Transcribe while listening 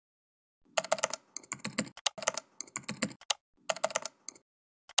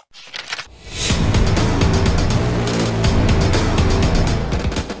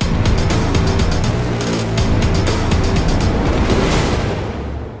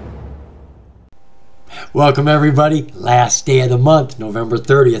Welcome everybody. Last day of the month, November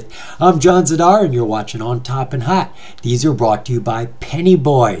 30th. I'm John Zidar and you're watching On Top and Hot. These are brought to you by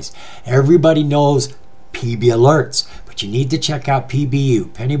Pennybois. Everybody knows PB Alerts, but you need to check out PBU,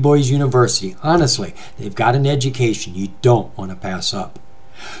 Pennybois University. Honestly, they've got an education you don't want to pass up.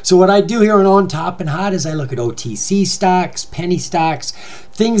 So what I do here on Top and Hot is I look at OTC stocks, penny stocks,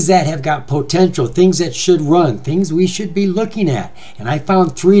 things that have got potential, things that should run, things we should be looking at. And I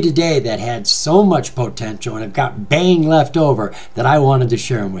found 3 today that had so much potential and have got bang left over that I wanted to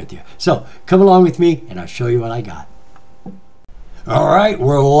share them with you. So come along with me and I'll show you what I got. All right,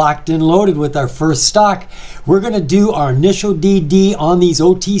 we're locked and loaded with our first stock. We're going to do our initial DD on these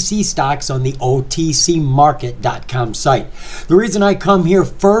OTC stocks on the OTCmarket.com site. The reason I come here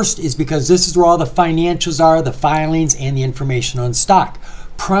first is because this is where all the financials are, the filings, and the information on stock.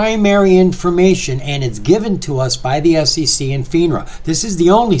 Primary information, and it's given to us by the SEC and FINRA. This is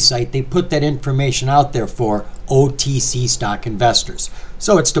the only site they put that information out there for OTC stock investors.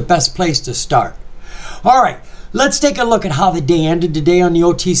 So it's the best place to start. All right. Let's take a look at how the day ended today on the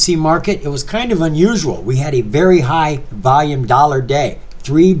OTC market. It was kind of unusual. We had a very high volume dollar day,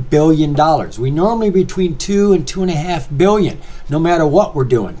 $3 billion. We normally between 2 and 2.5 billion, no matter what we're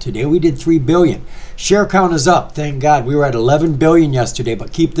doing. Today we did 3 billion. Share count is up, thank God. We were at 11 billion yesterday,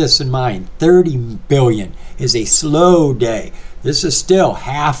 but keep this in mind, 30 billion is a slow day. This is still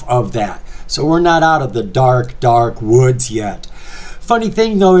half of that. So we're not out of the dark woods yet. Funny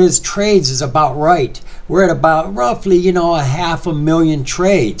thing though is trades is about right. We're at about roughly, a 500,000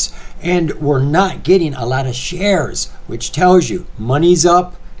 trades, and we're not getting a lot of shares, which tells you money's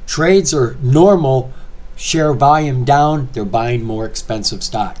up, trades are normal, share volume down, they're buying more expensive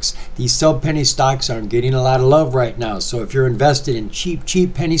stocks. These sub-penny stocks aren't getting a lot of love right now, so if you're invested in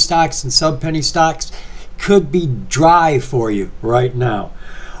cheap penny stocks and sub-penny stocks, could be dry for you right now.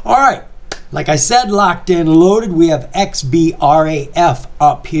 All right. Like I said, locked and loaded, we have XBRAF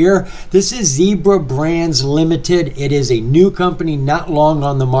up here. This is Zebra Brands Limited. It is a new company, not long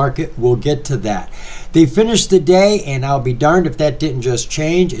on the market. We'll get to that. They finished the day, and I'll be darned if that didn't just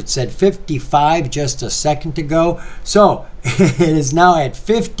change. It said 55 just a second ago. So it is now at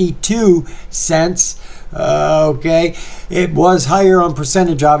 52 cents. Okay, it was higher on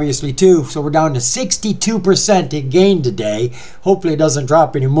percentage obviously too, so we're down to 62% it gained today. Hopefully it doesn't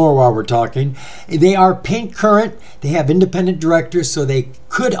drop anymore while we're talking. They are pink current, they have independent directors, so they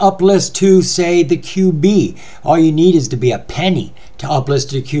could uplist to say the QB. All you need is to be a penny to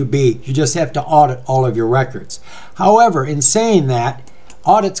uplist to QB. You just have to audit all of your records. However, in saying that,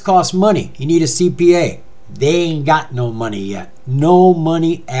 audits cost money. You need a CPA. They ain't got no money yet, no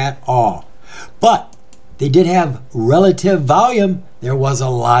money at all. But they did have relative volume. There was a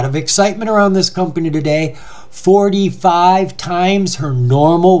lot of excitement around this company today. 45 times her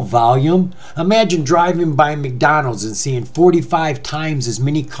normal volume. Imagine driving by McDonald's and seeing 45 times as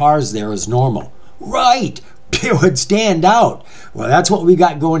many cars there as normal. Right, it would stand out. Well, that's what we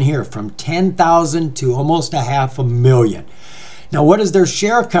got going here, from 10,000 to almost 500,000. Now, what is their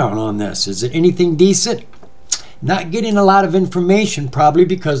share count on this? Is it anything decent? Not getting a lot of information, probably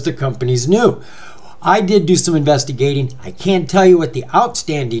because the company's new. I did do some investigating. I can't tell you what the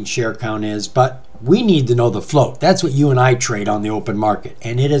outstanding share count is, but we need to know the float. That's what you and I trade on the open market,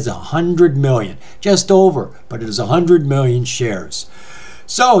 and it is 100 million, just over, but it is 100 million shares.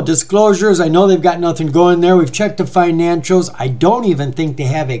 So disclosures, I know they've got nothing going there. We've checked the financials. I don't even think they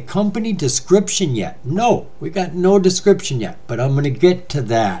have a company description yet. No, we got no description yet, but I'm going to get to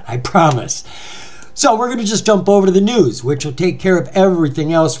that, I promise. So we're going to just jump over to the news, which will take care of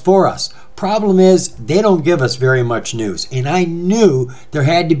everything else for us. Problem is, they don't give us very much news, and I knew there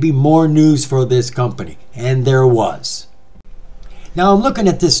had to be more news for this company, and there was. Now I'm looking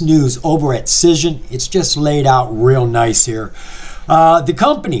at this news over at Cision. It's just laid out real nice here. The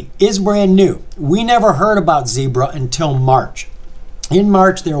company is brand new. We never heard about Zebra until March. In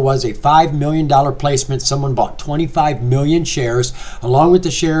March, there was a $5 million placement. Someone bought 25 million shares. Along with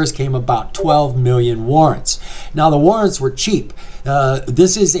the shares came about 12 million warrants. Now, the warrants were cheap.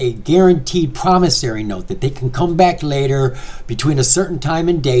 This is a guaranteed promissory note that they can come back later between a certain time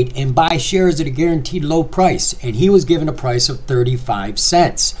and date and buy shares at a guaranteed low price. And he was given a price of 35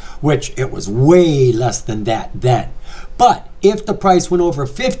 cents, which it was way less than that then. But if the price went over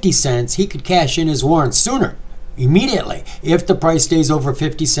 50 cents, he could cash in his warrants sooner. Immediately, if the price stays over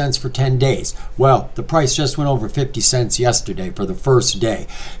 50 cents for 10 days. Well, the price just went over 50 cents yesterday for the first day.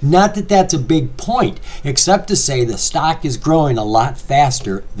 Not that that's a big point, except to say the stock is growing a lot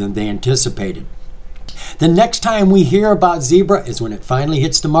faster than they anticipated. The next time we hear about Zebra is when it finally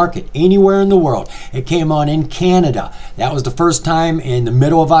hits the market anywhere in the world. It came on in Canada. That was the first time in the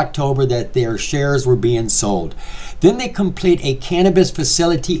middle of October that their shares were being sold. Then they complete a cannabis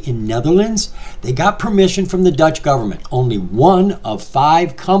facility in Netherlands. They got permission from the Dutch government. Only one of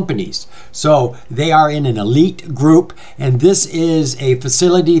 5 companies. So they are in an elite group, and this is a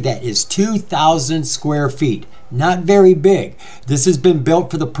facility that is 2,000 square feet. Not very big. This has been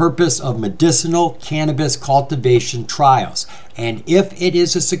built for the purpose of medicinal cannabis cultivation trials. And if it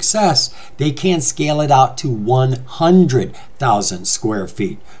is a success, they can scale it out to 100,000 square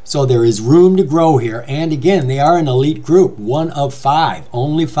feet. So there is room to grow here. And again, they are an elite group. One of 5,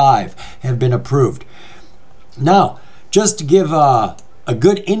 only 5 have been approved. Now, just to give a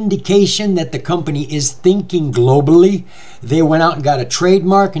good indication that the company is thinking globally, they went out and got a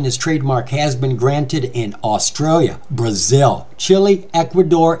trademark, and this trademark has been granted in Australia, Brazil, Chile,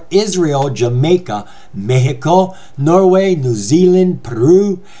 Ecuador, Israel, Jamaica, Mexico, Norway, New Zealand,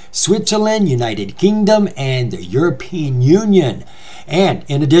 Peru, Switzerland, United Kingdom, and the European Union. And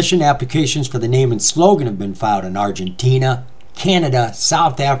in addition, applications for the name and slogan have been filed in Argentina, Canada,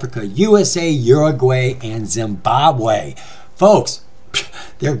 South Africa, USA, Uruguay, and Zimbabwe. Folks,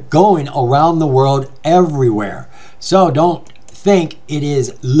 they're going around the world everywhere. So don't think it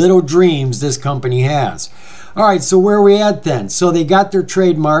is little dreams this company has. All right, so where are we at then? So they got their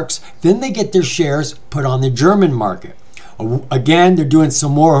trademarks, then they get their shares put on the German market. Again, they're doing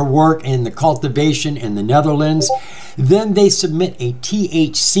some more work in the cultivation in the Netherlands. Then they submit a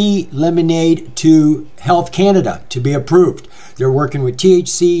THC lemonade to Health Canada to be approved. They're working with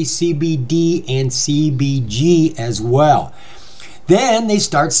THC, CBD, and CBG as well. Then they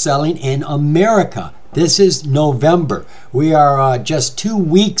start selling in America. This is November. We are just 2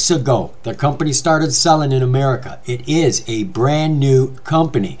 weeks ago. The company started selling in America. It is a brand new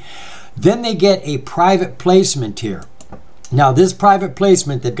company. Then they get a private placement here. Now this private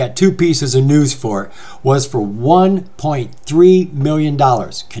placement, they've got 2 pieces of news for it, was for $1.3 million,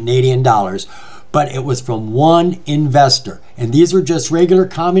 Canadian dollars. But it was from one investor. And these were just regular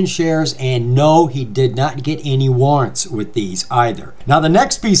common shares, and no, he did not get any warrants with these either. Now the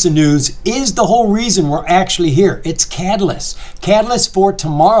next piece of news is the whole reason we're actually here. It's Catalyst. Catalyst for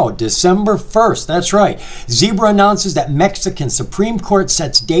tomorrow, December 1st. That's right. Zebra announces that Mexican Supreme Court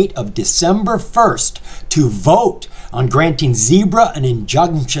sets date of December 1st to vote on granting Zebra an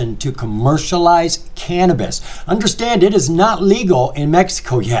injunction to commercialize cannabis. Understand, it is not legal in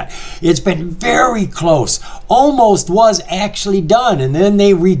Mexico yet. It's been very close. Almost was actually done, and then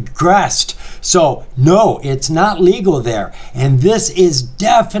they regressed. So no, it's not legal there. And this is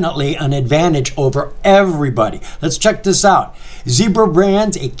definitely an advantage over everybody. Let's check this out. Zebra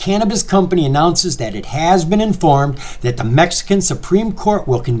Brands, a cannabis company, announces that it has been informed that the Mexican Supreme Court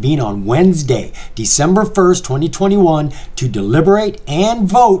will convene on Wednesday, December 1st, 2021, to deliberate and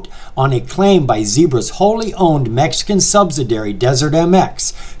vote on a claim by Zebra's wholly owned Mexican subsidiary, Desert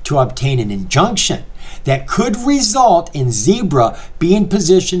MX, to obtain an injunction that could result in Zebra being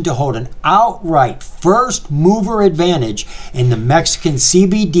positioned to hold an outright first mover advantage in the Mexican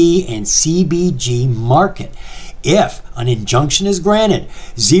CBD and CBG market. If an injunction is granted,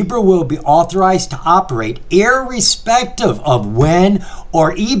 Zebra will be authorized to operate irrespective of when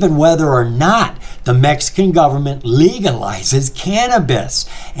or even whether or not the Mexican government legalizes cannabis,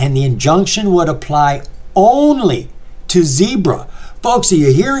 and the injunction would apply only to Zebra. Folks, are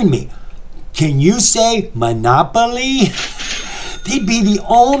you hearing me? Can you say monopoly? They'd be the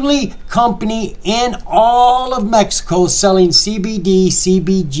only company in all of Mexico selling CBD,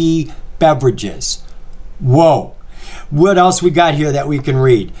 CBG beverages. Whoa. What else we got here that we can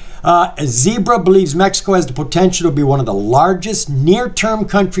read? Zebra believes Mexico has the potential to be one of the largest near-term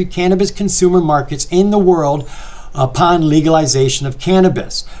country cannabis consumer markets in the world upon legalization of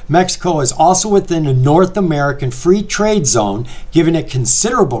cannabis. Mexico is also within the North American Free Trade Zone, giving it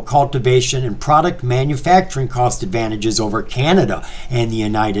considerable cultivation and product manufacturing cost advantages over Canada and the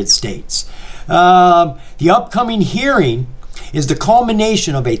United States. The upcoming hearing is the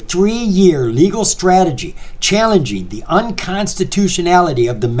culmination of a 3-year legal strategy challenging the unconstitutionality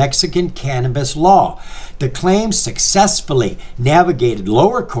of the Mexican cannabis law. The claim successfully navigated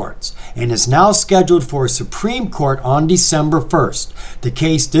lower courts and is now scheduled for a Supreme Court on December 1st. The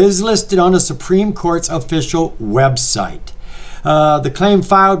case is listed on the Supreme Court's official website. The claim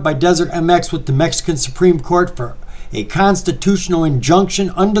filed by Desert MX with the Mexican Supreme Court for a constitutional injunction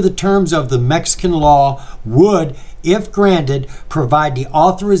under the terms of the Mexican law would, if granted, provide the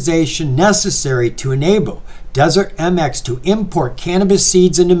authorization necessary to enable Desert MX to import cannabis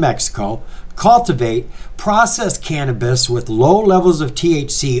seeds into Mexico, cultivate, process cannabis with low levels of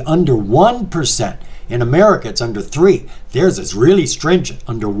THC under 1% In America, it's under 3. Theirs is really stringent,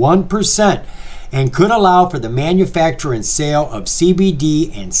 under 1%, and could allow for the manufacture and sale of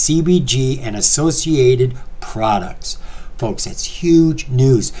CBD and CBG and associated products. Folks, that's huge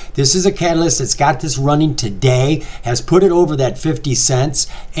news. This is a catalyst that's got this running today, has put it over that 50 cents,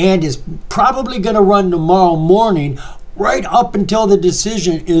 and is probably going to run tomorrow morning right up until the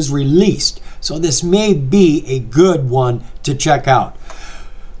decision is released. So this may be a good one to check out.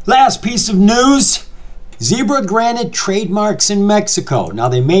 Last piece of news. Zebra granted trademarks in Mexico. Now,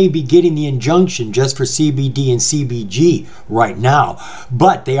 they may be getting the injunction just for CBD and CBG right now,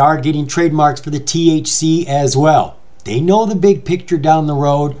 but they are getting trademarks for the THC as well. They know the big picture down the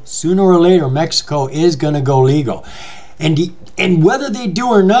road. Sooner or later, Mexico is going to go legal. And whether they do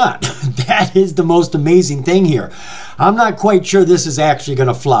or not, that is the most amazing thing here. I'm not quite sure this is actually going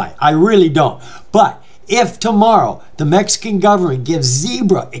to fly. I really don't. But if tomorrow the Mexican government gives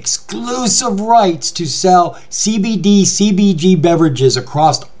Zebra exclusive rights to sell CBD, CBG beverages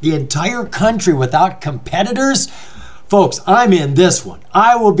across the entire country without competitors, folks, I'm in this one.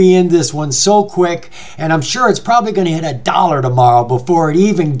 I will be in this one so quick, and I'm sure it's probably going to hit $1 tomorrow before it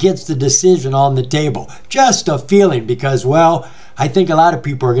even gets the decision on the table. Just a feeling, because, well, I think a lot of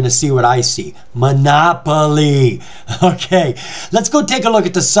people are going to see what I see. Monopoly. Okay, let's go take a look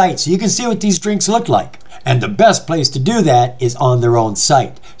at the site so you can see what these drinks look like. And the best place to do that is on their own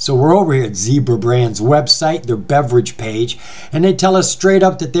site. So we're over here at Zebra Brand's website, their beverage page, and they tell us straight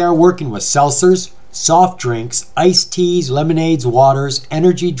up that they are working with seltzers, soft drinks, iced teas, lemonades, waters,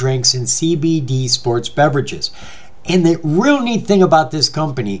 energy drinks, and CBD sports beverages. And the real neat thing about this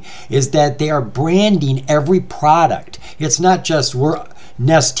company is that they are branding every product. It's not just we're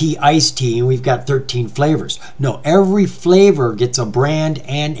Nestea iced tea and we've got 13 flavors. No, every flavor gets a brand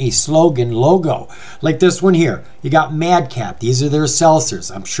and a slogan logo. Like this one here, you got Madcap. These are their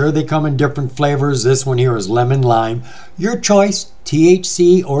seltzers. I'm sure they come in different flavors. This one here is lemon lime. Your choice,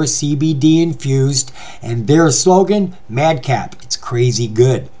 THC or CBD infused. And their slogan, Madcap. It's crazy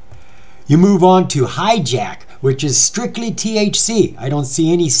good. You move on to Hijack, which is strictly THC. I don't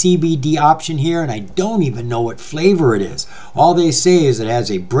see any CBD option here, and I don't even know what flavor it is. All they say is it has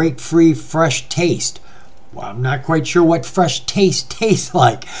a break-free, fresh taste. Well, I'm not quite sure what fresh taste tastes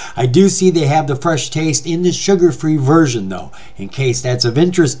like. I do see they have the fresh taste in the sugar-free version, though, in case that's of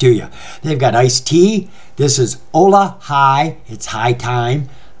interest to you. They've got iced tea. This is Ola High. It's high time.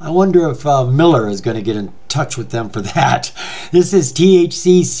 I wonder if Miller is going to get in touch with them for that. This is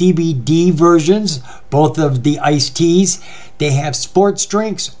THC CBD versions, both of the iced teas. They have sports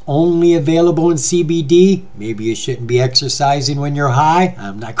drinks only available in CBD. Maybe you shouldn't be exercising when you're high.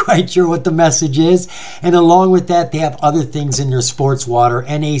 I'm not quite sure what the message is. And along with that, they have other things in their sports water,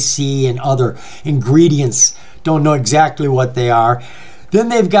 NAC and other ingredients. Don't know exactly what they are. Then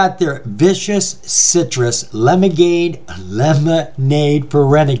they've got their Vicious Citrus Lemonade for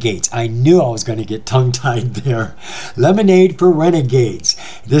Renegades. I knew I was going to get tongue-tied there. Lemonade for Renegades.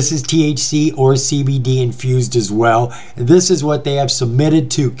 This is THC or CBD infused as well. This is what they have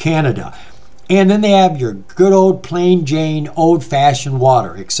submitted to Canada. And then they have your good old plain Jane old-fashioned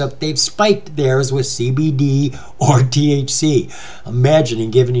water, except they've spiked theirs with CBD or THC.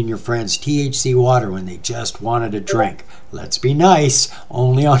 Imagining giving your friends THC water when they just wanted a drink. Let's be nice,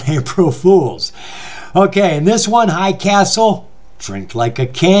 only on April Fools. Okay, and this one, High Castle, drink like a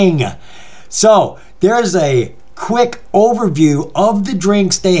king. So there's a quick overview of the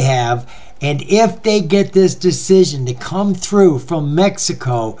drinks they have, and if they get this decision to come through from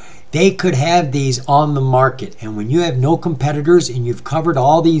Mexico, they could have these on the market. And when you have no competitors and you've covered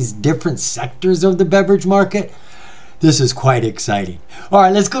all these different sectors of the beverage market, this is quite exciting. All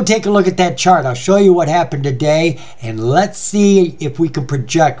right, let's go take a look at that chart. I'll show you what happened today, and let's see if we can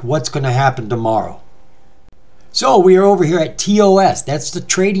project what's going to happen tomorrow. So we are over here at TOS. That's the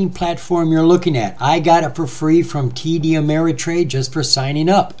trading platform you're looking at. I got it for free from TD Ameritrade just for signing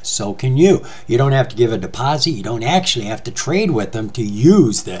up. So can you. You don't have to give a deposit. You don't actually have to trade with them to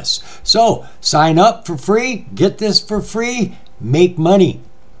use this. So sign up for free, get this for free, make money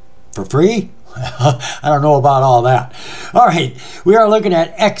for free. I don't know about all that. All right, we are looking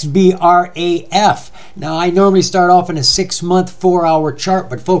at XBRAF. Now, I normally start off in a 6-month, 4-hour chart,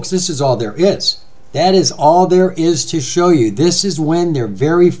 but folks, this is all there is. That is all there is to show you. This is when their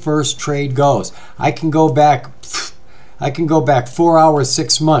very first trade goes. I can go back 4 hours,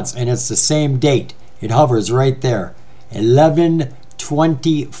 6 months, and it's the same date. It hovers right there,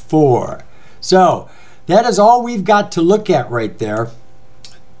 11/24. So that is all we've got to look at right there.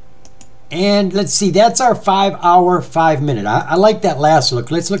 And let's see, that's our 5 hour, 5 minute. I like that last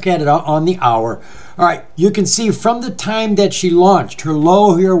look. Let's look at it on the hour. All right, you can see from the time that she launched, her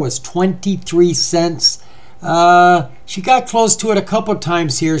low here was 23 cents. She got close to it a couple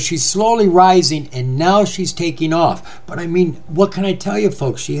times here. She's slowly rising, and now she's taking off. But I mean, what can I tell you,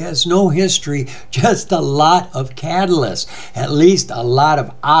 folks? She has no history, just a lot of catalysts, at least a lot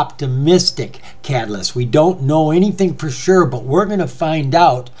of optimistic catalysts. We don't know anything for sure, but we're going to find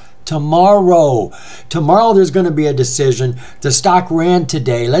out tomorrow. Tomorrow there's going to be a decision. The stock ran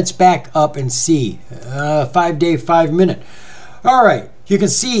today. Let's back up and see. 5 day, 5 minute. All right. You can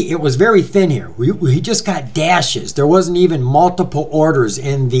see it was very thin here. We just got dashes. There wasn't even multiple orders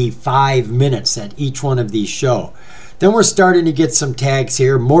in the 5 minutes that each one of these show. Then we're starting to get some tags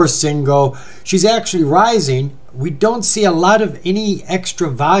here, more single. She's actually rising. We don't see a lot of any extra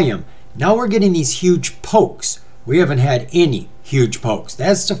volume. Now we're getting these huge pokes. We haven't had any huge pokes.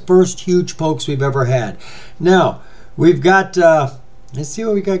 That's the first huge pokes we've ever had. Now, we've got, let's see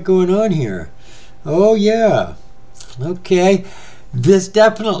what we got going on here. Oh, yeah. Okay. This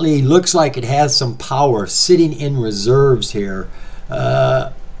definitely looks like it has some power sitting in reserves here.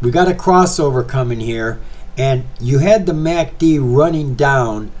 We got a crossover coming here, and you had the MACD running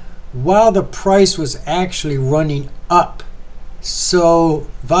down while the price was actually running up. So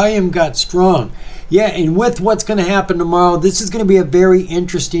volume got strong. Yeah, and with what's going to happen tomorrow, this is going to be a very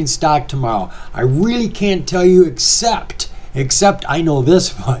interesting stock tomorrow. I really can't tell you except I know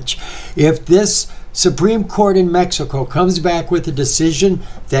this much. If this Supreme Court in Mexico comes back with a decision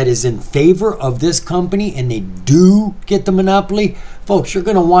that is in favor of this company and they do get the monopoly, folks, you're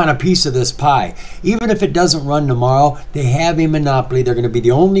going to want a piece of this pie. Even if it doesn't run tomorrow, they have a monopoly. They're going to be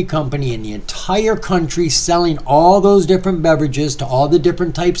the only company in the entire country selling all those different beverages to all the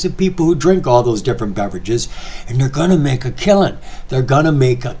different types of people who drink all those different beverages, and they're going to make a killing. They're going to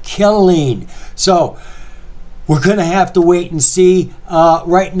make a killing. So we're going to have to wait and see.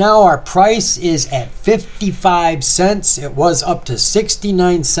 Right now, our price is at 55 cents. It was up to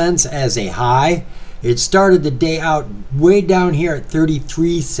 69 cents as a high. It started the day out way down here at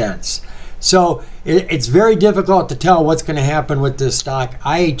 33 cents. So it's very difficult to tell what's going to happen with this stock.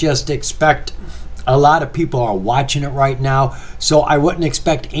 I just expect a lot of people are watching it right now. So I wouldn't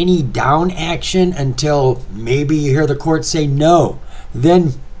expect any down action until maybe you hear the court say no.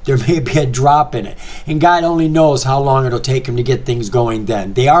 Then there may be a drop in it, and God only knows how long it'll take them to get things going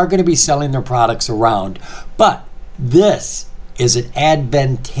then. They are going to be selling their products around, but this is an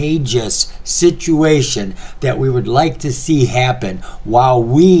advantageous situation that we would like to see happen while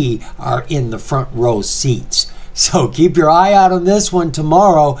we are in the front row seats. So keep your eye out on this one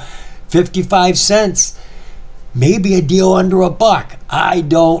tomorrow. 55 cents. Maybe a deal under $1. I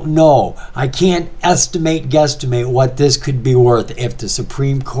don't know. I can't guesstimate what this could be worth if the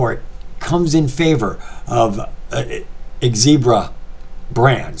Supreme Court comes in favor of XBRAF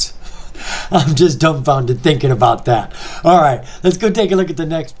brands. I'm just dumbfounded thinking about that. All right, let's go take a look at the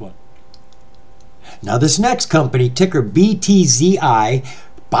next one. Now this next company, ticker BTZI,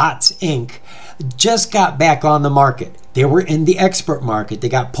 Bots Inc., just got back on the market. They were in the expert market. They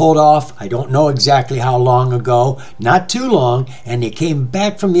got pulled off, I don't know exactly how long ago, not too long, and they came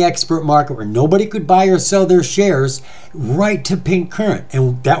back from the expert market where nobody could buy or sell their shares right to pink current,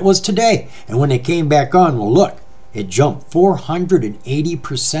 and that was today. And when they came back on, well, look, it jumped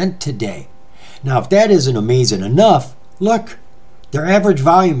 480% today. Now, if that isn't amazing enough, look, their average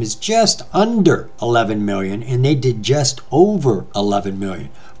volume is just under 11 million, and they did just over 11 million.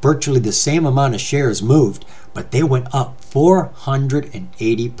 Virtually the same amount of shares moved, but they went up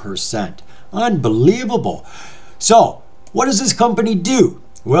 480%. Unbelievable. So, what does this company do?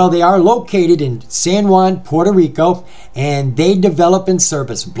 Well, they are located in San Juan, Puerto Rico, and they develop and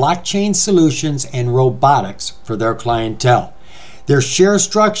service blockchain solutions and robotics for their clientele. Their share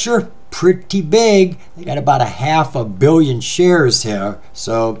structure, pretty big. They got about 500 million shares here,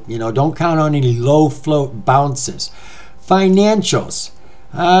 so don't count on any low float bounces. Financials.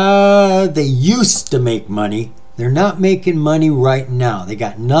 They used to make money. They're not making money right now. They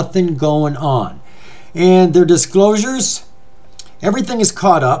got nothing going on. And their disclosures, everything is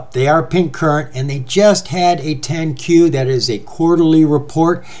caught up. They are pink current, and they just had a 10Q. That is a quarterly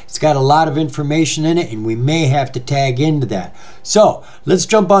report. It's got a lot of information in it, and we may have to tag into that. So let's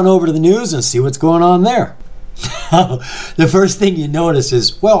jump on over to the news and see what's going on there. The first thing you notice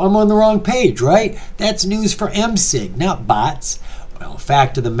is, well, I'm on the wrong page, right? That's news for MSIG, not bots. Well,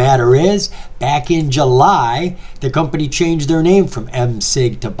 fact of the matter is, back in July, the company changed their name from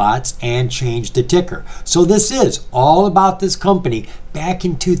MSIG to BOTS and changed the ticker. So this is all about this company back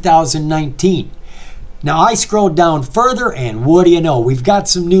in 2019. Now I scrolled down further and what do you know? We've got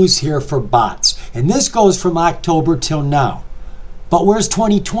some news here for bots. And this goes from October till now. But where's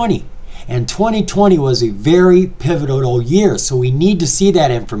 2020? And 2020 was a very pivotal year, so we need to see that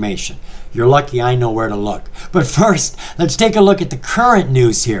information. You're lucky I know where to look. But first, let's take a look at the current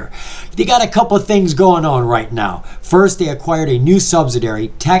news here. They got a couple of things going on right now. First, they acquired a new subsidiary,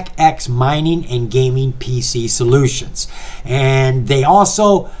 TechX Mining and Gaming PC Solutions. And they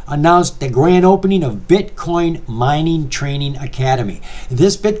also announced the grand opening of Bitcoin Mining Training Academy.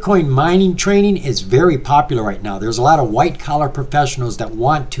 This Bitcoin mining training is very popular right now. There's a lot of white-collar professionals that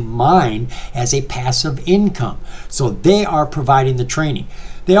want to mine as a passive income. So they are providing the training.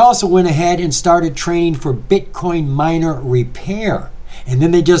 They also went ahead and started training for Bitcoin miner repair. And then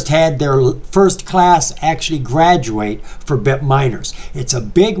they just had their first class actually graduate for bit miners. It's a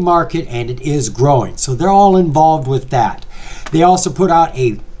big market and it is growing. So they're all involved with that. They also put out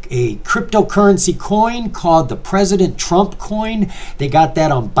a cryptocurrency coin called the President Trump coin. They got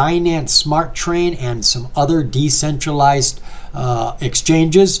that on Binance Smart Chain and some other decentralized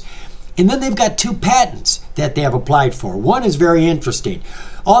exchanges. And then they've got 2 patents that they have applied for. One is very interesting.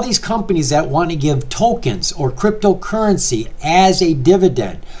 All these companies that want to give tokens or cryptocurrency as a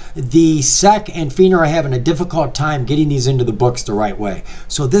dividend, the SEC and FINRA are having a difficult time getting these into the books the right way.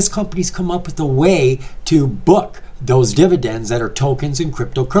 So this company's come up with a way to book those dividends that are tokens and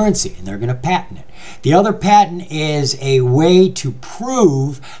cryptocurrency, and they're going to patent it. The other patent is a way to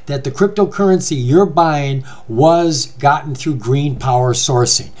prove that the cryptocurrency you're buying was gotten through green power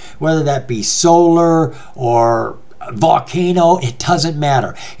sourcing, whether that be solar or volcano, it doesn't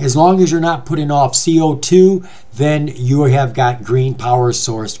matter. As long as you're not putting off CO2, then you have got green power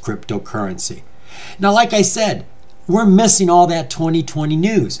sourced cryptocurrency. Now, like I said, we're missing all that 2020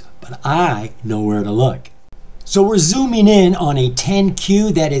 news, but I know where to look. So we're zooming in on a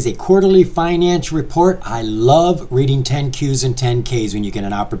 10Q, that is a quarterly finance report. I love reading 10Qs and 10Ks when you get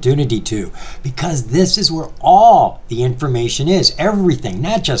an opportunity to, because this is where all the information is, everything,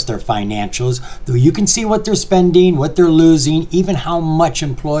 not just their financials, though you can see what they're spending, what they're losing, even how much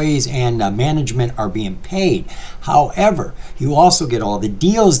employees and management are being paid. However, you also get all the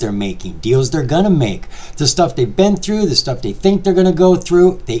deals they're making, deals they're gonna make, the stuff they've been through, the stuff they think they're gonna go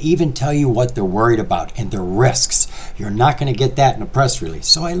through. They even tell you what they're worried about and their risks. You're not going to get that in a press release.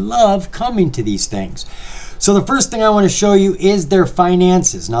 So I love coming to these things. So the first thing I want to show you is their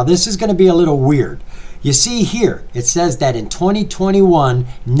finances. Now this is going to be a little weird. You see here, it says that in 2021,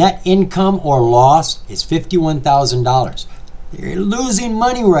 net income or loss is $51,000. They're losing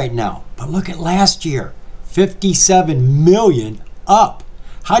money right now. But look at last year, 57 million up.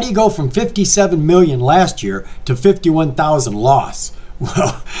 How do you go from 57 million last year to 51,000 loss?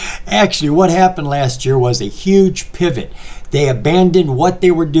 Well, actually what happened last year was a huge pivot. They abandoned what they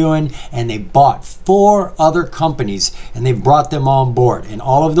were doing and they bought 4 other companies and they brought them on board. And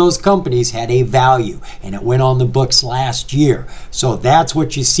all of those companies had a value and it went on the books last year. So that's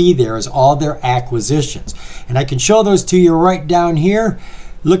what you see there is all their acquisitions. And I can show those to you right down here.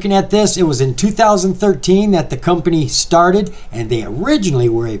 Looking at this, it was in 2013 that the company started, and they originally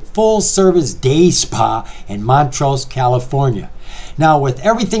were a full-service day spa in Montrose, California. Now, with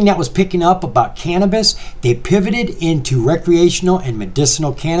everything that was picking up about cannabis, they pivoted into recreational and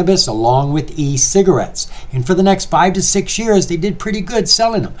medicinal cannabis along with e-cigarettes. And for the next 5 to 6 years, they did pretty good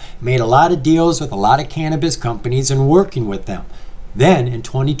selling them. Made a lot of deals with a lot of cannabis companies and working with them. Then, in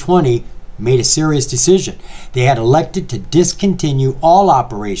 2020, made a serious decision. They had elected to discontinue all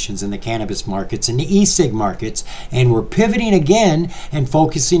operations in the cannabis markets and the e-cig markets and were pivoting again and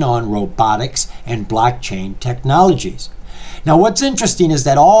focusing on robotics and blockchain technologies. Now what's interesting is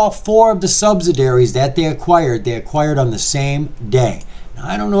that all 4 of the subsidiaries that they acquired on the same day. Now,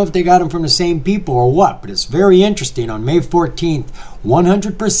 I don't know if they got them from the same people or what, but it's very interesting. On May 14th,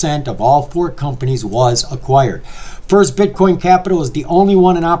 100% of all 4 companies was acquired. First Bitcoin Capital is the only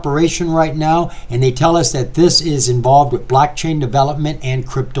one in operation right now, and they tell us that this is involved with blockchain development and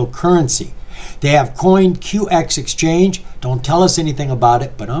cryptocurrency. They have CoinQX exchange. Don't tell us anything about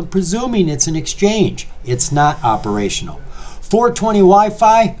it, but I'm presuming it's an exchange. It's not operational. 420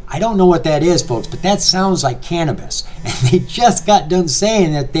 Wi-Fi, I don't know what that is, folks, but that sounds like cannabis. And they just got done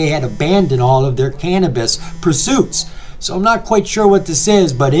saying that they had abandoned all of their cannabis pursuits. So I'm not quite sure what this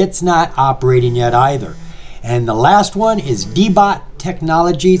is, but it's not operating yet either. And the last one is Dbot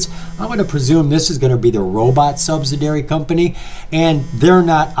Technologies. I'm going to presume this is going to be the robot subsidiary company, and they're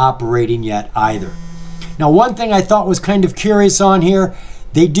not operating yet either. Now, one thing I thought was kind of curious on here,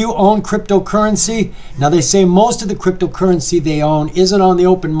 they do own cryptocurrency. Now, they say most of the cryptocurrency they own isn't on the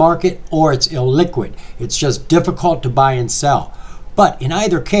open market or it's illiquid. It's just difficult to buy and sell. But in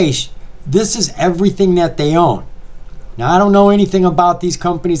either case, this is everything that they own. Now, I don't know anything about these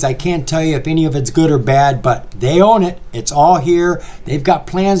companies. I can't tell you if any of it's good or bad, but they own it. It's all here. They've got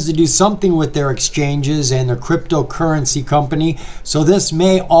plans to do something with their exchanges and their cryptocurrency company. So this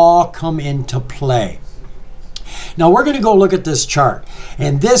may all come into play. Now, we're going to go look at this chart.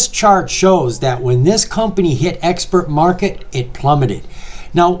 And this chart shows that when this company hit expert market, it plummeted.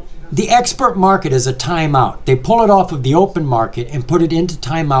 Now, the expert market is a timeout. They pull it off of the open market and put it into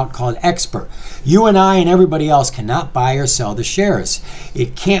timeout called expert. You and I and everybody else cannot buy or sell the shares.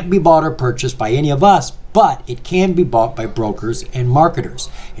 It can't be bought or purchased by any of us, but it can be bought by brokers and marketers.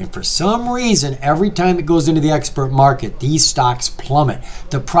 And for some reason, every time it goes into the expert market, these stocks plummet.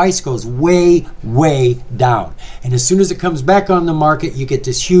 The price goes way, way down. And as soon as it comes back on the market, you get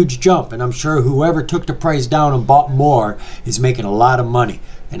this huge jump. And I'm sure whoever took the price down and bought more is making a lot of money.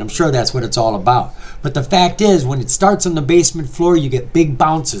 And I'm sure that's what it's all about. But the fact is, when it starts on the basement floor, you get big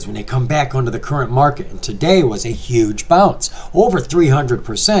bounces when they come back onto the current market. And today was a huge bounce, over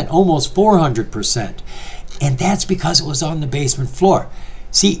 300%, almost 400%. And that's because it was on the basement floor.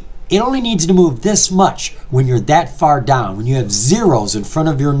 See, it only needs to move this much when you're that far down, when you have zeros in front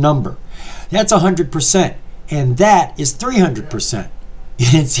of your number. That's 100%. And that is 300%. You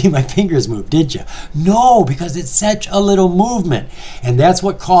didn't see my fingers move, did you? No, because it's such a little movement. And that's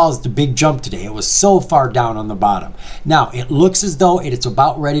what caused the big jump today. It was so far down on the bottom. Now, it looks as though it's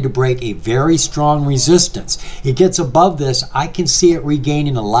about ready to break a very strong resistance. It gets above this, I can see it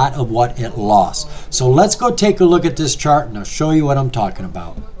regaining a lot of what it lost. So let's go take a look at this chart and I'll show you what I'm talking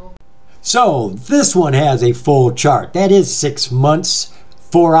about. So this one has a full chart. That is 6 months,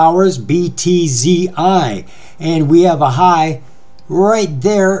 4 hours, BTZI. And we have a high right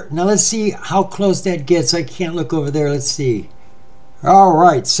there. Now let's see how close that gets. I can't look over there. Let's see. All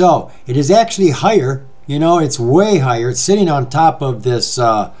right, so it is actually higher. You know, it's way higher. It's sitting on top of this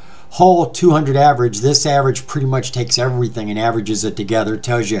whole 200 average. This average pretty much takes everything and averages it together.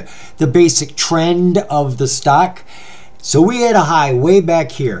 Tells you the basic trend of the stock. So we had a high way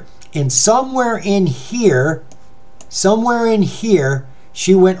back here. And somewhere in here,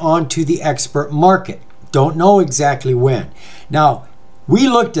 she went on to the expert market. Don't know exactly when. Now, we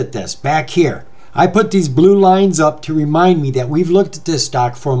looked at this back here. I put these blue lines up to remind me that we've looked at this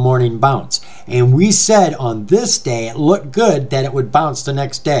stock for a morning bounce. And we said on this day it looked good that it would bounce the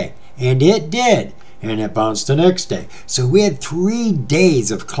next day. And it did. And it bounced the next day. So we had 3 days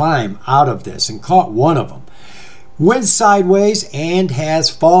of climb out of this and caught one of them. Went sideways and has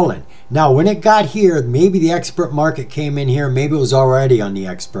fallen. Now, when it got here, maybe the expert market came in here. Maybe it was already on the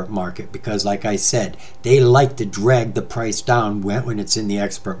expert market because, like I said, they like to drag the price down when it's in the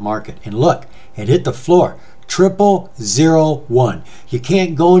expert market. And look, it hit the floor. 0001. You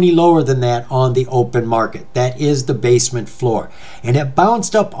can't go any lower than that on the open market. That is the basement floor. And it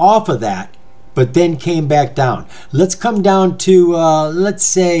bounced up off of that, but then came back down. Let's come down to, let's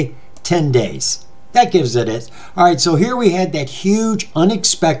say, 10 days. That gives it. All right, so here we had that huge,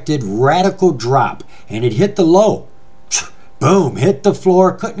 unexpected, radical drop, and it hit the low. Boom, hit the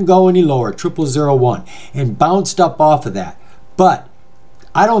floor, couldn't go any lower, 0001, and bounced up off of that. But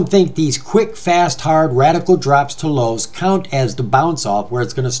I don't think these quick, fast, hard, radical drops to lows count as the bounce off where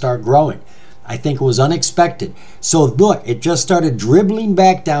it's going to start growing. I think it was unexpected. So look, it just started dribbling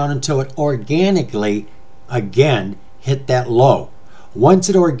back down until it organically, again, hit that low. Once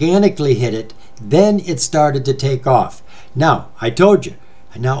it organically hit it, then it started to take off. Now, I told you.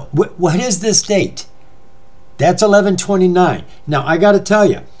 Now, what is this date? That's 11/29. Now, I got to tell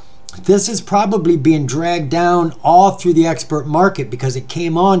you, this is probably being dragged down all through the expert market because it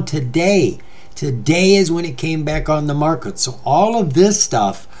came on today. Today is when it came back on the market. So all of this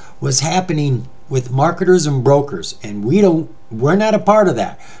stuff was happening with marketers and brokers, and we're not a part of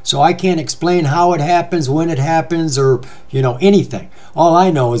that. So I can't explain how it happens, when it happens, or anything. All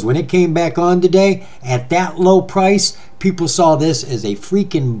I know is when it came back on today at that low price, people saw this as a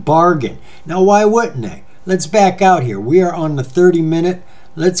freaking bargain. Now, why wouldn't they? Let's back out here. We are on the 30-minute.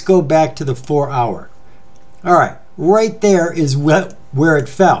 Let's go back to the 4-hour. All right, right there is where it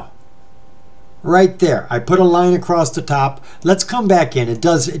fell. Right there. I put a line across the top. Let's come back in. It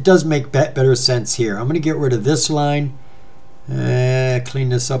does make better sense here. I'm going to get rid of this line. Clean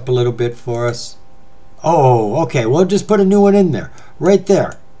this up a little bit for us. Oh, okay. We'll just put a new one in there. Right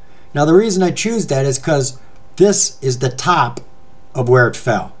there. Now, the reason I choose that is because this is the top of where it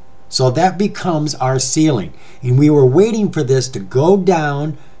fell. So that becomes our ceiling. And we were waiting for this to go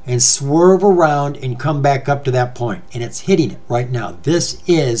down and swerve around and come back up to that point. And it's hitting it right now. This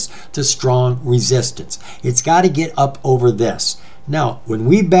is the strong resistance. It's got to get up over this. Now, when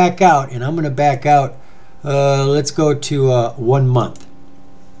we back out, and I'm going to back out, let's go to 1 month.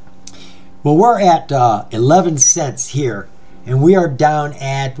 Well, we're at 11 cents here, and we are down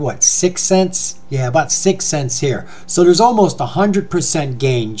at what, 6 cents? Yeah, about 6 cents here. So there's almost 100%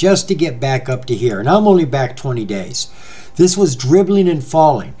 gain just to get back up to here, and I'm only back 20 days. This was dribbling and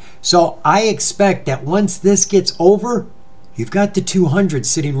falling. So I expect that once this gets over, you've got the 200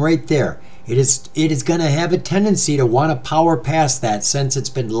 sitting right there. It is going to have a tendency to want to power past that since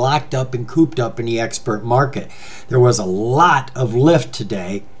it's been locked up and cooped up in the expert market. There was a lot of lift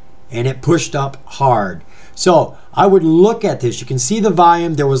today, and it pushed up hard. So I would look at this. You can see the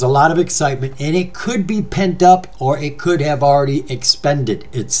volume. There was a lot of excitement, and it could be pent up or it could have already expended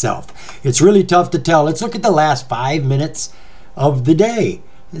itself. It's really tough to tell. Let's look at the last 5 minutes of the day.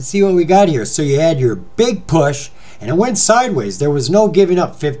 Let's see what we got here. So you had your big push, and it went sideways. There was no giving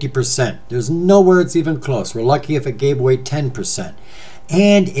up 50%. There's nowhere it's even close. We're lucky if it gave away 10%.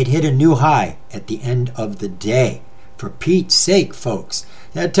 And it hit a new high at the end of the day. For Pete's sake, folks.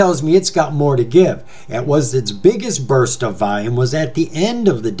 That tells me it's got more to give. It was its biggest burst of volume was at the end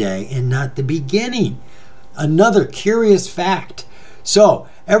of the day and not the beginning. Another curious fact. So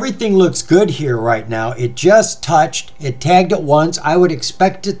everything looks good here right now. It just touched, it tagged it once. I would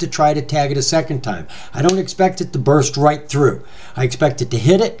expect it to try to tag it a second time. I don't expect it to burst right through. I expect it to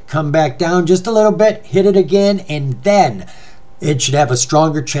hit it, come back down just a little bit, hit it again, and then it should have a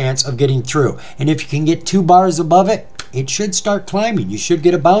stronger chance of getting through. And if you can get 2 bars above it, it should start climbing. You should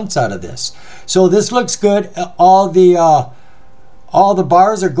get a bounce out of this. So this looks good. All the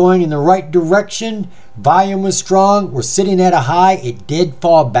bars are going in the right direction. Volume was strong. We're sitting at a high. It did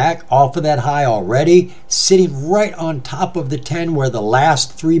fall back off of that high already, sitting right on top of the 10 where the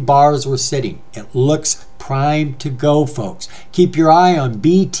last 3 bars were sitting. It looks primed to go, folks. Keep your eye on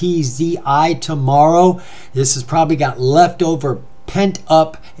BTZI tomorrow. This has probably got leftover pent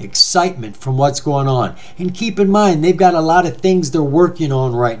up excitement from what's going on. And keep in mind, they've got a lot of things they're working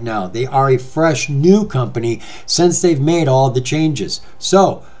on right now. They are a fresh new company since they've made all the changes.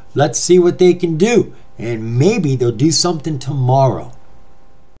 So let's see what they can do. And maybe they'll do something tomorrow.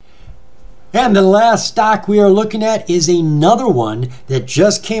 And the last stock we are looking at is another one that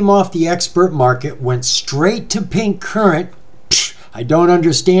just came off the expert market, went straight to pink current. I don't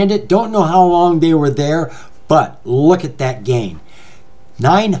understand it. Don't know how long they were there, but look at that gain.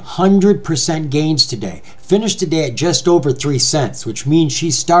 900% gains today. Finished today at just over 3 cents, which means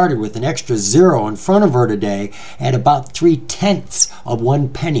she started with an extra 0 in front of her today at about 3/10 of 1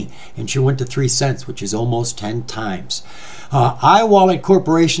 penny. And she went to 3 cents, which is almost 10 times. iWallet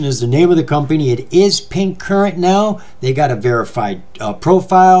Corporation is the name of the company. It is pink current now. They got a verified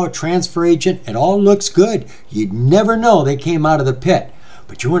profile, transfer agent. It all looks good. You'd never know they came out of the pit.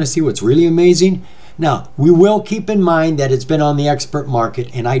 But you want to see what's really amazing? Now, we will keep in mind that it's been on the expert market,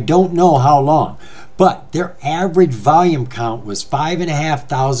 and I don't know how long, but their average volume count was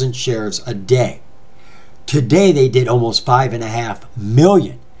 5,500 shares a day. Today, they did almost 5.5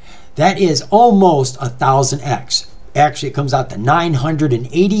 million. That is almost 1,000x. Actually, it comes out to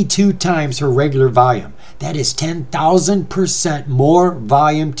 982 times her regular volume. That is 10,000% more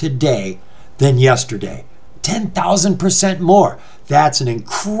volume today than yesterday. 10,000% more. That's an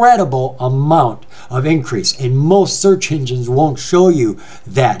incredible amount of increase, and most search engines won't show you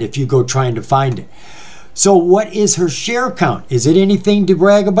that if you go trying to find it. So what is her share count? Is it anything to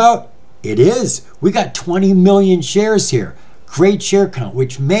brag about? It is. We got 20 million shares here. Great share count,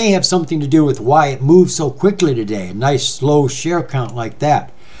 which may have something to do with why it moved so quickly today. A nice slow share count like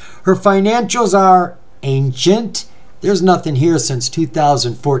that. Her financials are ancient. There's nothing here since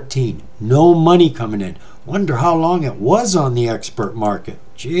 2014. No money coming in. Wonder how long it was on the expert market.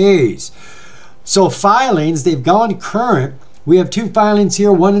 Jeez. So filings, they've gone current. We have 2 filings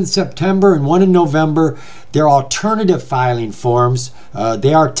here, one in September and one in November. They're alternative filing forms.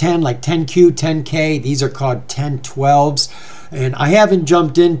 They are 10, like 10Q, 10K. These are called 1012s. And I haven't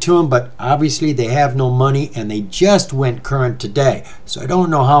jumped into them, but obviously they have no money and they just went current today. So I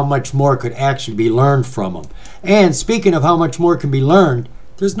don't know how much more could actually be learned from them. And speaking of how much more can be learned,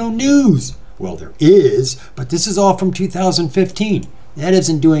 there's no news. Well, there is, but this is all from 2015. That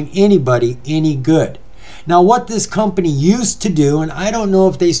isn't doing anybody any good. Now, what this company used to do, and I don't know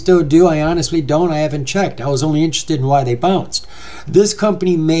if they still do, I honestly don't, I haven't checked. I was only interested in why they bounced. This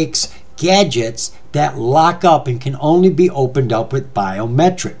company makes gadgets that lock up and can only be opened up with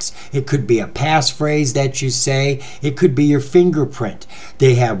biometrics. It could be a passphrase that you say. It could be your fingerprint.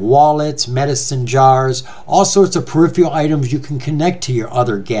 They have wallets, medicine jars, all sorts of peripheral items you can connect to your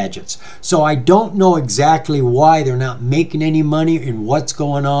other gadgets. So I don't know exactly why they're not making any money and what's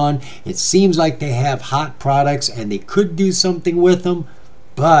going on. It seems like they have hot products and they could do something with them,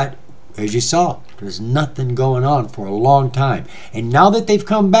 but as you saw, There's nothing going on for a long time. And now that they've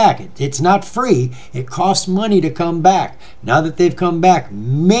come back, it's not free. It costs money to come back. Now that they've come back,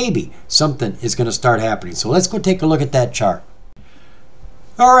 maybe something is going to start happening. So let's go take a look at that chart.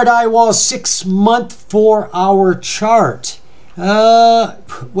 All right, IWAL 6-month 4-hour chart.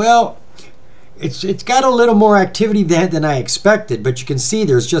 Well, it's got a little more activity than I expected, but you can see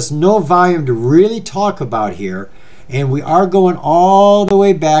there's just no volume to really talk about here. And we are going all the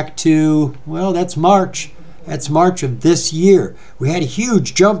way back to, well, that's March. That's March of this year. We had a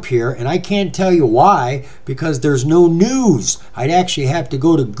huge jump here, and I can't tell you why, because there's no news. I'd actually have to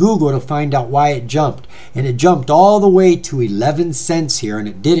go to Google to find out why it jumped. And it jumped all the way to 11 cents here, and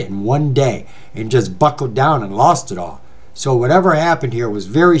it did it in one day and just buckled down and lost it all. So whatever happened here was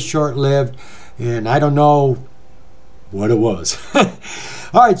very short-lived, and I don't know what it was.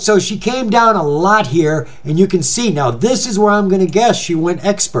 All right, so she came down a lot here, and you can see now this is where I'm going to guess she went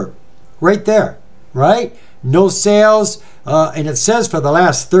expert. Right there, right? No sales, and it says for the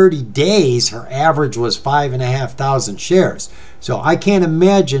last 30 days her average was 5,500 shares. So I can't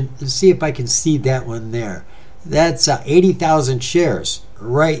imagine. Let's see if I can see that one there. That's 80,000 shares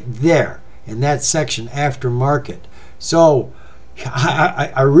right there in that section after market. So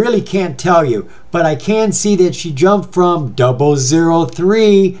I really can't tell you, but I can see that she jumped from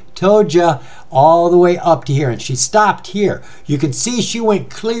 003, told you, all the way up to here, and she stopped here. You can see she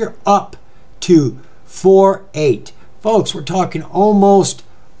went clear up to 4.8. Folks, we're talking almost,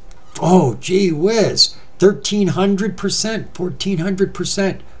 oh gee whiz, 1,300%,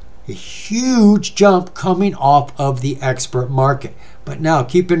 1,400%. A huge jump coming off of the expert market. But now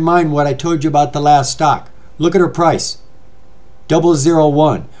keep in mind what I told you about the last stock. Look at her price.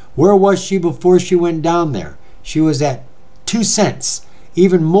 001. Where was she before she went down there? She was at 2 cents.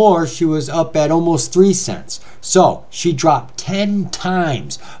 Even more, she was up at almost 3 cents. So she dropped 10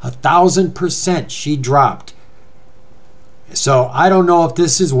 times. 1,000% she dropped. So I don't know if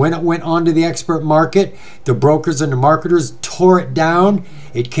this is when it went onto the expert market. The brokers and the marketers tore it down.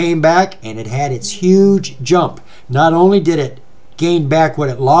 It came back and it had its huge jump. Not only did it gain back what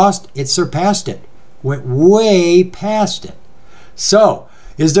it lost, it surpassed it. Went way past it. So,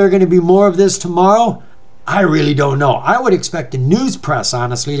 is there going to be more of this tomorrow? I really don't know. I would expect the news press,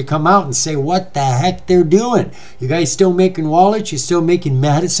 honestly, to come out and say what the heck they're doing. You guys still making wallets? You still making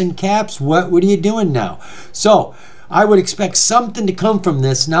Madison caps? What are you doing now? So, I would expect something to come from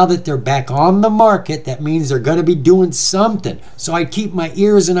this now that they're back on the market. That means they're going to be doing something. So, I keep my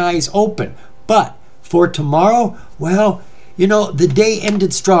ears and eyes open. But for tomorrow, well, you know, the day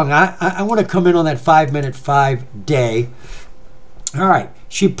ended strong. I want to come in on that 5-minute 5-day. All right,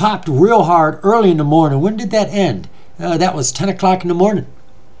 she popped real hard early in the morning. When did that end? That was 10 o'clock in the morning.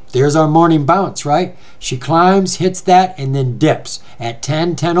 There's our morning bounce, right? She climbs, hits that, and then dips. At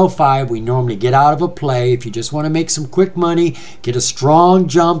 10:05, we normally get out of a play. If you just want to make some quick money, get a strong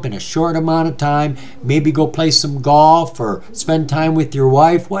jump in a short amount of time, maybe go play some golf or spend time with your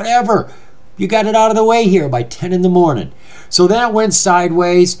wife, whatever. You got it out of the way here by 10 in the morning. So then it went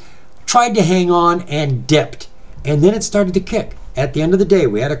sideways, tried to hang on, and dipped. And then it started to kick. At the end of the day,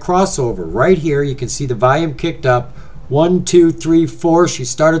 we had a crossover right here. You can see the volume kicked up. 1, 2, 3, 4. She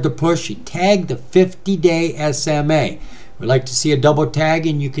started to push. She tagged the 50-day SMA. We like to see a double tag,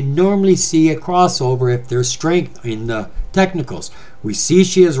 and you can normally see a crossover if there's strength in the technicals. We see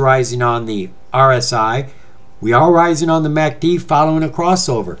she is rising on the RSI. We are rising on the MACD following a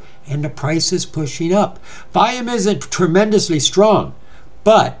crossover, and the price is pushing up. Volume isn't tremendously strong,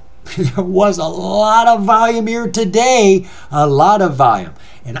 but there was a lot of volume here today, a lot of volume.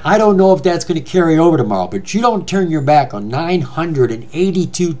 And I don't know if that's going to carry over tomorrow, but you don't turn your back on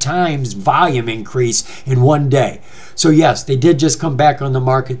 982 times volume increase in one day. So yes, they did just come back on the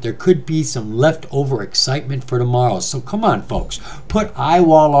market. There could be some leftover excitement for tomorrow. So come on, folks, put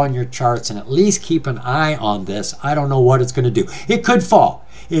IWAL on your charts and at least keep an eye on this. I don't know what it's going to do. It could fall.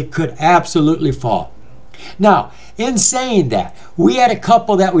 It could absolutely fall. Now, in saying that, we had a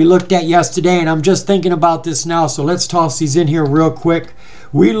couple that we looked at yesterday, and I'm just thinking about this now, so let's toss these in here real quick.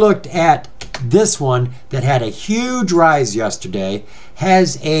 We looked at this one that had a huge rise yesterday,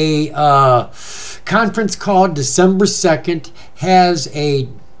 has a conference called December 2nd, has a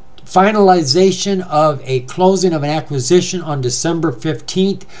finalization of a closing of an acquisition on December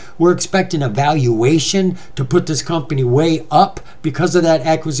 15th. We're expecting a valuation to put this company way up because of that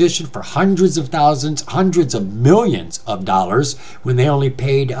acquisition for hundreds of thousands, hundreds of millions of dollars when they only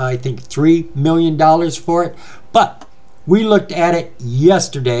paid, I think, $3 million for it. But we looked at it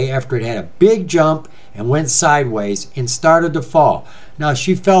yesterday after it had a big jump and went sideways and started to fall. Now,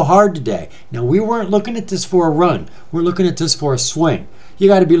 she fell hard today. Now, we weren't looking at this for a run. We're looking at this for a swing. you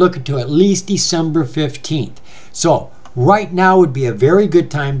got to be looking to at least December 15th. So right now would be a very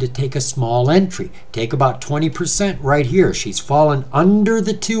good time to take a small entry. Take about 20% right here. She's fallen under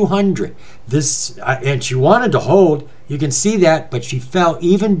the 200. This and she wanted to hold. You can see that, but she fell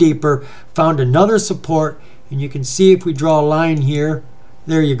even deeper, found another support, and you can see if we draw a line here,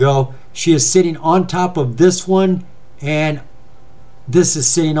 there you go. She is sitting on top of this one, and this is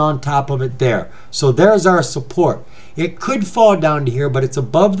sitting on top of it there. So there's our support. It could fall down to here, but it's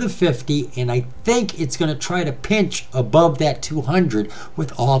above the 50, and I think it's going to try to pinch above that 200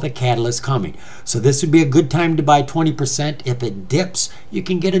 with all the catalysts coming. So this would be a good time to buy 20%. If it dips, you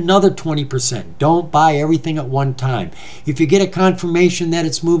can get another 20%. Don't buy everything at one time. If you get a confirmation that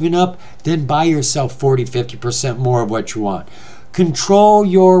it's moving up, then buy yourself 40-50% more of what you want. Control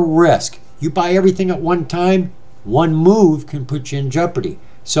your risk. You buy everything at one time, one move can put you in jeopardy.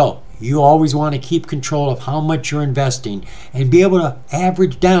 So you always want to keep control of how much you're investing and be able to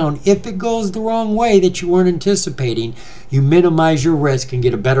average down. If it goes the wrong way that you weren't anticipating, you minimize your risk and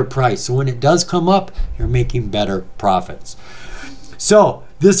get a better price. So when it does come up, you're making better profits. So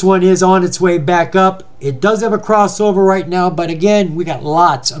this one is on its way back up. It does have a crossover right now, but again, we got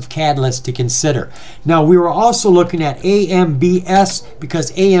lots of catalysts to consider. Now, we were also looking at AMBS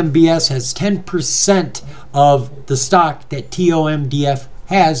because AMBS has 10% of the stock that TOMDF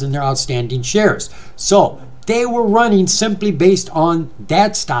has in their outstanding shares. So they were running simply based on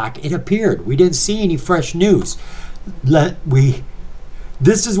that stock. It appeared. We didn't see any fresh news.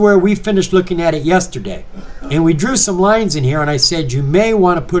 This is where we finished looking at it yesterday. And we drew some lines in here, and I said you may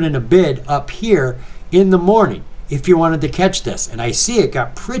want to put in a bid up here in the morning if you wanted to catch this. And I see it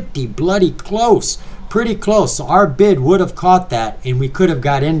got pretty bloody close. Pretty close. So our bid would have caught that, and we could have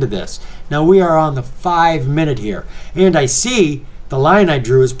got into this. Now we are on the 5 minute here. And I see the line I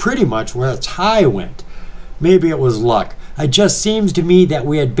drew is pretty much where its high went. Maybe it was luck. It just seems to me that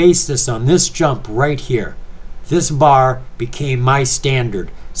we had based this on this jump right here. This bar became my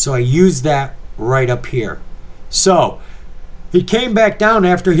standard. So I used that right up here. So it came back down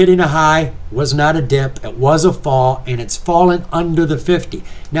after hitting a high. Was not a dip. It was a fall, and it's fallen under the 50.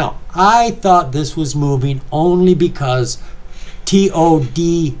 Now, I thought this was moving only because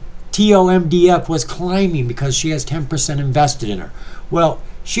TOMDF was climbing because she has 10% invested in her. Well,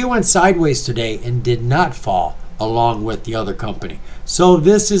 she went sideways today and did not fall along with the other company. So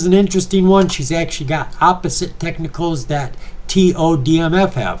this is an interesting one. She's actually got opposite technicals that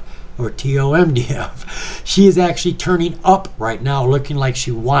TODMF have, or TOMDF. She is actually turning up right now, looking like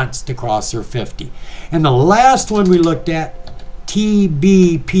she wants to cross her 50. And the last one we looked at,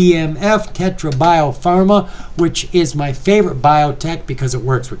 TBPMF, Tetra Biopharma, which is my favorite biotech because it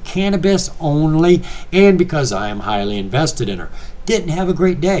works with cannabis only and because I am highly invested in her. Didn't have a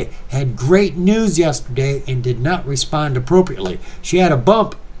great day. Had great news yesterday and did not respond appropriately. She had a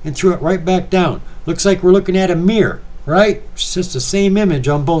bump and threw it right back down. Looks like we're looking at a mirror, right? It's just the same image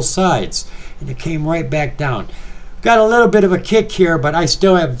on both sides. And it came right back down. Got a little bit of a kick here, but I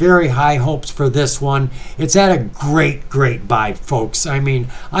still have very high hopes for this one. It's at a great buy, folks. I mean,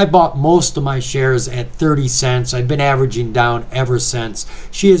 I bought most of my shares at 30 cents. I've been averaging down ever since.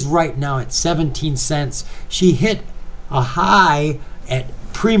 She is right now at 17 cents. She hit a high at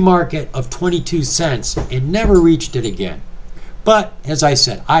pre-market of 22 cents and never reached it again. But as I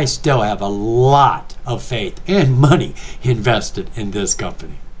said, I still have a lot of faith and money invested in this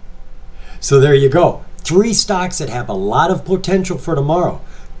company. So there you go. 3 stocks that have a lot of potential for tomorrow.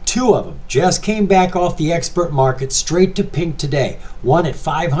 2 of them just came back off the expert market straight to pink today. One at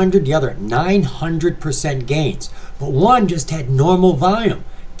 500, the other at 900% gains. But one just had normal volume.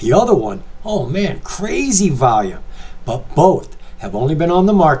 The other one, oh man, crazy volume. But both have only been on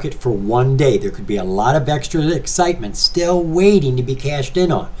the market for 1 day. There could be a lot of extra excitement still waiting to be cashed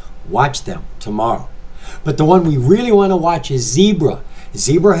in on. Watch them tomorrow. But the one we really want to watch is Zebra.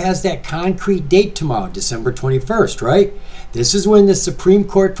 Zebra has that concrete date tomorrow, December 21st, right? This is when the Supreme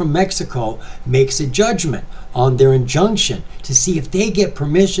Court from Mexico makes a judgment on their injunction to see if they get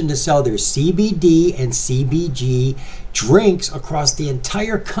permission to sell their CBD and CBG drinks across the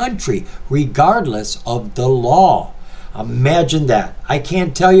entire country, regardless of the law. Imagine that. I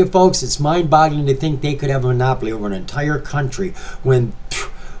can't tell you, folks, it's mind-boggling to think they could have a monopoly over an entire country when,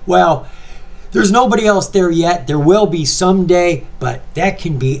 well, there's nobody else there yet. There will be someday, but that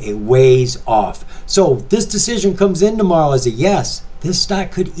can be a ways off. So this decision comes in tomorrow as a yes. This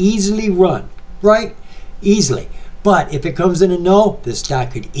stock could easily run, right? Easily. But if it comes in a no, this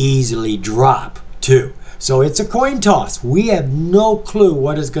stock could easily drop too. So it's a coin toss. We have no clue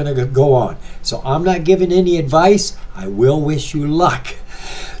what is going to go on. So I'm not giving any advice. I will wish you luck.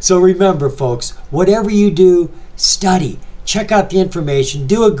 So remember, folks, whatever you do, study. check out the information,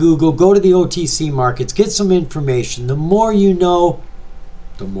 do a Google, go to the OTC markets, get some information. The more you know,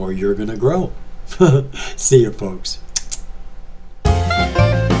 the more you're going to grow. See you, folks.